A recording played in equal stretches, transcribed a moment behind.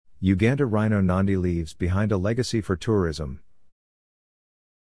Uganda rhino Nandi leaves behind a legacy for tourism.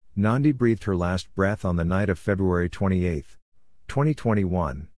 Nandi breathed her last breath on the night of February 28,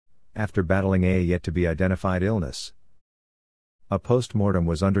 2021, after battling a yet-to-be-identified illness. A post-mortem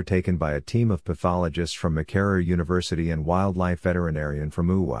was undertaken by a team of pathologists from Makerere University and wildlife veterinarian from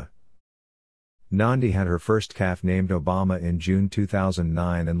UWA. Nandi had her first calf named Obama in June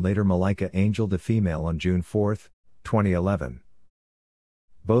 2009 and later Malaika Angel the female on June 4, 2011.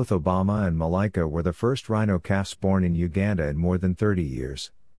 Both Obama and Malaika were the first rhino calves born in Uganda in more than 30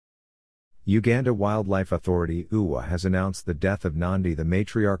 years. Uganda Wildlife Authority UWA has announced the death of Nandi the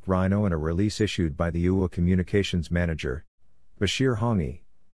matriarch rhino in a release issued by the UWA communications manager, Bashir Hongi.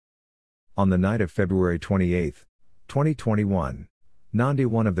 On the night of February 28, 2021, Nandi,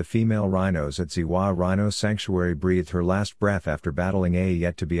 one of the female rhinos at Ziwa Rhino Sanctuary, breathed her last breath after battling a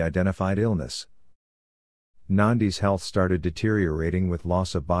yet-to-be-identified illness. Nandi's health started deteriorating with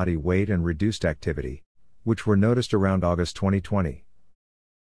loss of body weight and reduced activity, which were noticed around August 2020.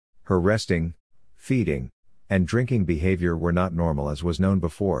 Her resting, feeding, and drinking behavior were not normal as was known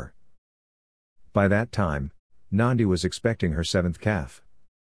before. By that time, Nandi was expecting her seventh calf.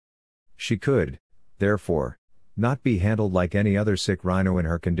 She could, therefore, not be handled like any other sick rhino in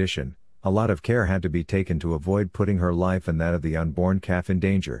her condition. A lot of care had to be taken to avoid putting her life and that of the unborn calf in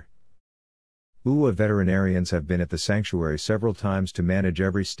danger. UWA veterinarians have been at the sanctuary several times to manage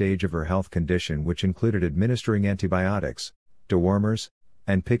every stage of her health condition, which included administering antibiotics, dewormers,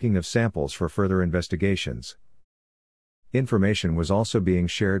 and picking of samples for further investigations. Information was also being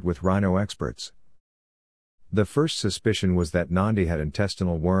shared with rhino experts. The first suspicion was that Nandi had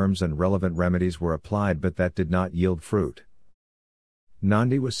intestinal worms and relevant remedies were applied, but that did not yield fruit.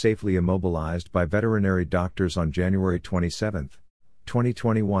 Nandi was safely immobilized by veterinary doctors on January 27,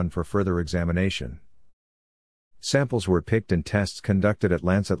 2021 for further examination. Samples were picked and tests conducted at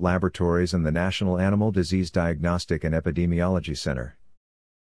Lancet Laboratories and the National Animal Disease Diagnostic and Epidemiology Center.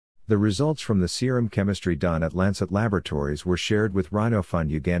 The results from the serum chemistry done at Lancet Laboratories were shared with Rhino Fund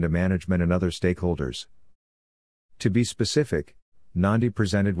Uganda management and other stakeholders. To be specific, Nandi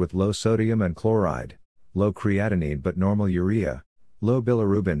presented with low sodium and chloride, low creatinine but normal urea, low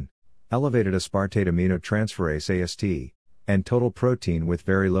bilirubin, elevated aspartate aminotransferase AST, and total protein with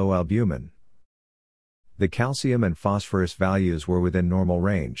very low albumin. The calcium and phosphorus values were within normal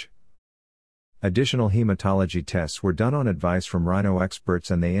range. Additional hematology tests were done on advice from rhino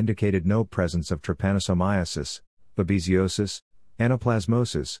experts and they indicated no presence of trypanosomiasis, babesiosis,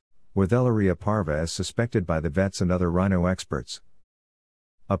 anaplasmosis, or Theileria parva as suspected by the vets and other rhino experts.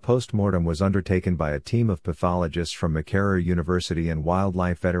 A post-mortem was undertaken by a team of pathologists from Makerere University and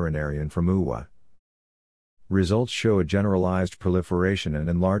wildlife veterinarian from UWA. Results show a generalized proliferation and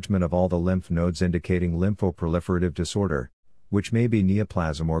enlargement of all the lymph nodes indicating lymphoproliferative disorder, which may be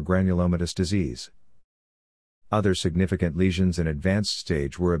neoplasm or granulomatous disease. Other significant lesions in advanced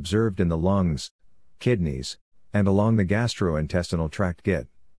stage were observed in the lungs, kidneys, and along the gastrointestinal tract (GIT).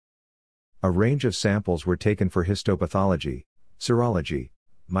 A range of samples were taken for histopathology, serology,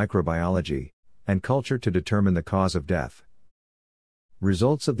 microbiology, and culture to determine the cause of death.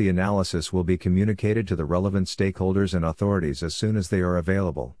 Results of the analysis will be communicated to the relevant stakeholders and authorities as soon as they are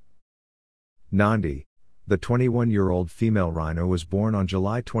available. Nandi, the 21-year-old female rhino, was born on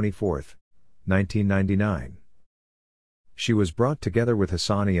July 24, 1999. She was brought together with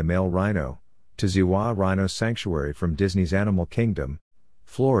Hassani, a male rhino, to Ziwa Rhino Sanctuary from Disney's Animal Kingdom,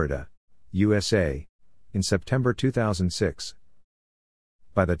 Florida, USA, in September 2006.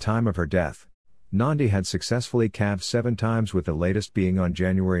 By the time of her death, Nandi had successfully calved 7 times, with the latest being on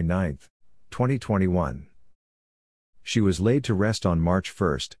January 9, 2021. She was laid to rest on March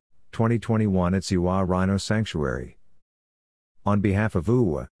 1, 2021 at Ziwa Rhino Sanctuary. On behalf of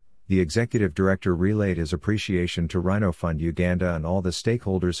UWA, the executive director relayed his appreciation to Rhino Fund Uganda and all the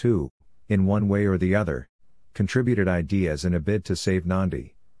stakeholders who, in one way or the other, contributed ideas in a bid to save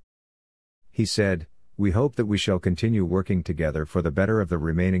Nandi. He said, "We hope that we shall continue working together for the better of the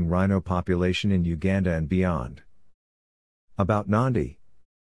remaining rhino population in Uganda and beyond." About Nandi.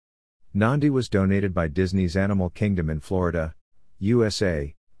 Nandi was donated by Disney's Animal Kingdom in Florida,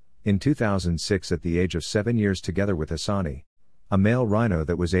 USA, in 2006 at the age of 7 years together with Hassani, a male rhino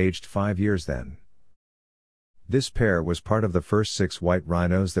that was aged 5 years then. This pair was part of the first 6 white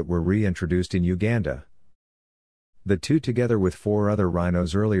rhinos that were reintroduced in Uganda. The two, together with 4 other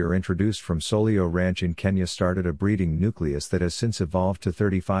rhinos earlier introduced from Solio Ranch in Kenya, started a breeding nucleus that has since evolved to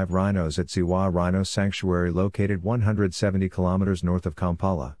 35 rhinos at Ziwa Rhino Sanctuary located 170 kilometers north of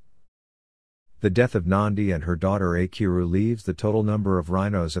Kampala. The death of Nandi and her daughter Akiru leaves the total number of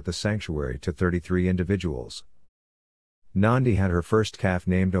rhinos at the sanctuary to 33 individuals. Nandi had her first calf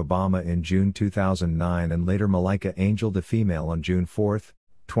named Obama in June 2009 and later Malika Angel the female on June 4,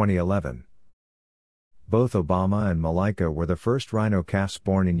 2011. Both Obama and Malika were the first rhino calves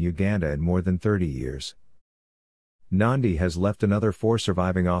born in Uganda in more than 30 years. Nandi has left another 4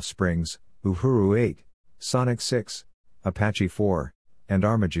 surviving offsprings, Uhuru 8, Sonic 6, Apache 4, and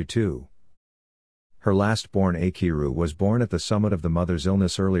Armaju 2. Her last born Akiru was born at the summit of the mother's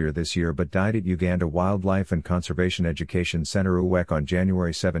illness earlier this year but died at Uganda Wildlife and Conservation Education Center UWEC on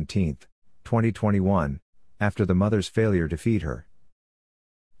January 17, 2021, after the mother's failure to feed her.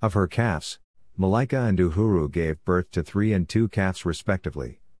 Of her calves, Malika and Uhuru gave birth to 3 and 2 calves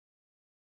respectively.